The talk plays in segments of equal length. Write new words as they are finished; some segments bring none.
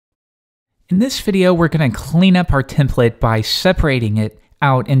In this video, we're going to clean up our template by separating it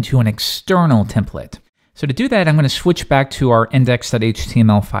out into an external template. So to do that, I'm going to switch back to our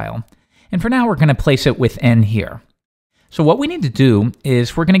index.html file. And for now, we're going to place it within here. So what we need to do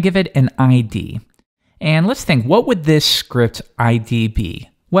is we're going to give it an ID. And let's think, what would this script ID be?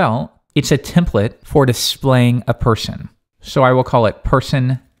 Well, it's a template for displaying a person. So I will call it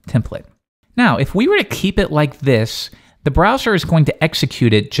person template. Now, if we were to keep it like this, the browser is going to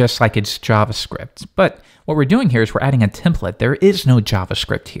execute it just like it's JavaScript. But what we're doing here is we're adding a template. There is no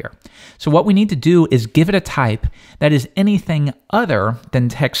JavaScript here. So what we need to do is give it a type that is anything other than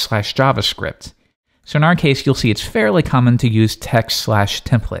text/JavaScript. So in our case, you'll see it's fairly common to use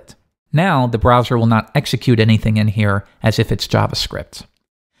text/template. Now, the browser will not execute anything in here as if it's JavaScript.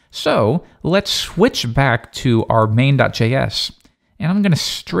 So let's switch back to our main.js. And I'm going to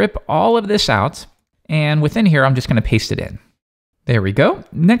strip all of this out. And within here, I'm just going to paste it in. There we go.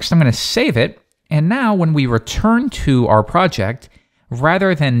 Next, I'm going to save it. And now when we return to our project,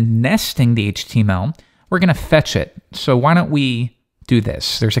 rather than nesting the HTML, we're going to fetch it. So why don't we do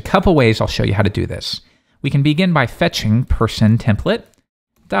this? There's a couple ways I'll show you how to do this. We can begin by fetching person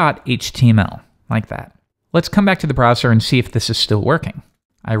template.html, like that. Let's come back to the browser and see if this is still working.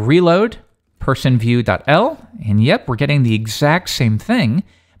 I reload personView.l, and yep, we're getting the exact same thing.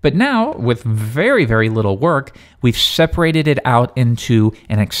 But now, with very, very little work, we've separated it out into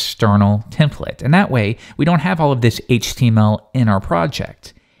an external template. And that way, we don't have all of this HTML in our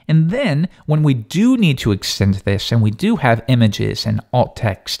project. And then, when we do need to extend this, and we do have images and alt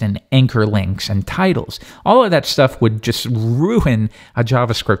text and anchor links and titles, all of that stuff would just ruin a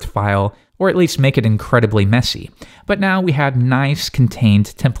JavaScript file, or at least make it incredibly messy. But now we have nice contained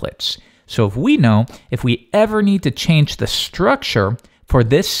templates. So if we know, if we ever need to change the structure for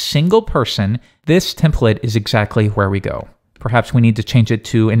this single person, this template is exactly where we go. Perhaps we need to change it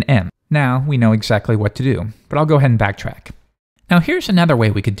to an M. Now we know exactly what to do, but I'll go ahead and backtrack. Now here's another way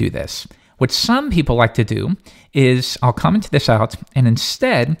we could do this. What some people like to do is I'll comment this out, and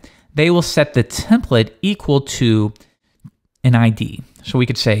instead they will set the template equal to an ID. So we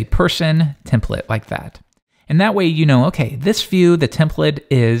could say person template like that. And that way you know, okay, this view, the template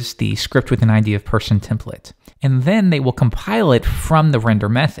is the script with an ID of person template. And then they will compile it from the render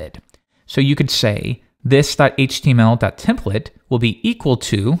method. So you could say this.html.template will be equal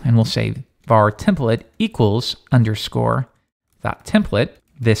to, and we'll say var template equals underscore dot template,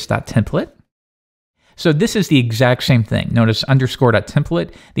 this.template. So this is the exact same thing. Notice underscore dot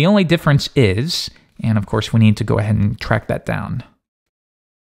template. The only difference is, and of course we need to go ahead and track that down.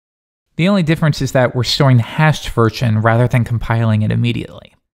 The only difference is that we're storing the hashed version rather than compiling it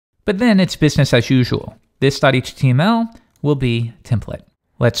immediately. But then it's business as usual. This.html will be template.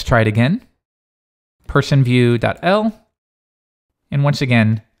 Let's try it again. personView.l. And once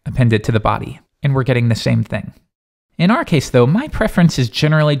again, append it to the body. And we're getting the same thing. In our case though, my preference is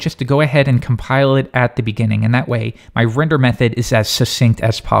generally just to go ahead and compile it at the beginning. And that way, my render method is as succinct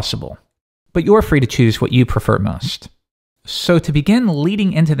as possible. But you're free to choose what you prefer most. So to begin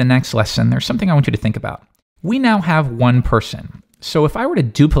leading into the next lesson, there's something I want you to think about. We now have one person. So if I were to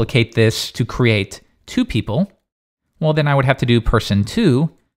duplicate this to create two people, well, then I would have to do person2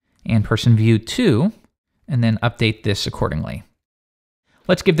 and personView2, and then update this accordingly.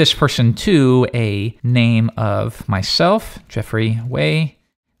 Let's give this person2 a name of myself, Jeffrey Way,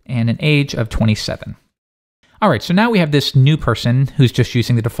 and an age of 27. All right, so now we have this new person who's just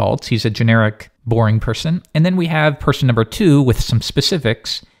using the defaults. He's a generic, boring person. And then we have person number 2 with some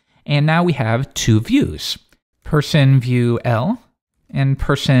specifics. And now we have two views, personViewL and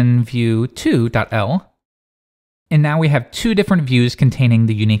personView2.l. And now we have two different views containing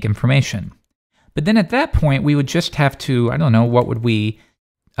the unique information. But then at that point, we would just have to, I don't know, what would we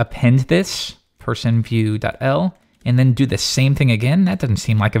append this, personView.l, and then do the same thing again? That doesn't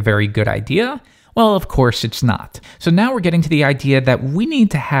seem like a very good idea. Well, of course it's not. So now we're getting to the idea that we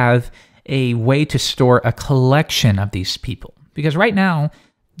need to have a way to store a collection of these people. Because right now,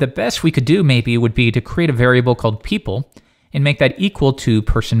 the best we could do maybe would be to create a variable called people and make that equal to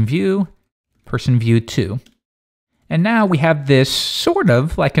personView, personView2. And now we have this sort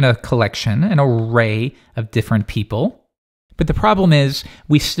of like in a collection, an array of different people. But the problem is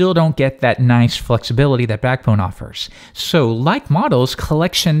we still don't get that nice flexibility that Backbone offers. So like models,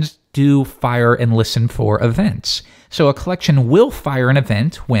 collections do fire and listen for events. So a collection will fire an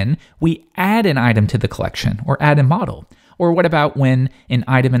event when we add an item to the collection or add a model. Or what about when an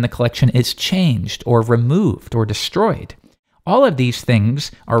item in the collection is changed or removed or destroyed? All of these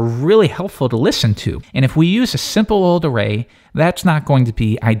things are really helpful to listen to. And if we use a simple old array, that's not going to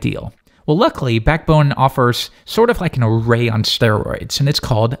be ideal. Well, luckily, Backbone offers sort of like an array on steroids, and it's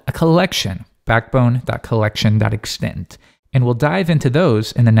called a collection, backbone.collection.extend. And we'll dive into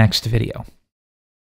those in the next video.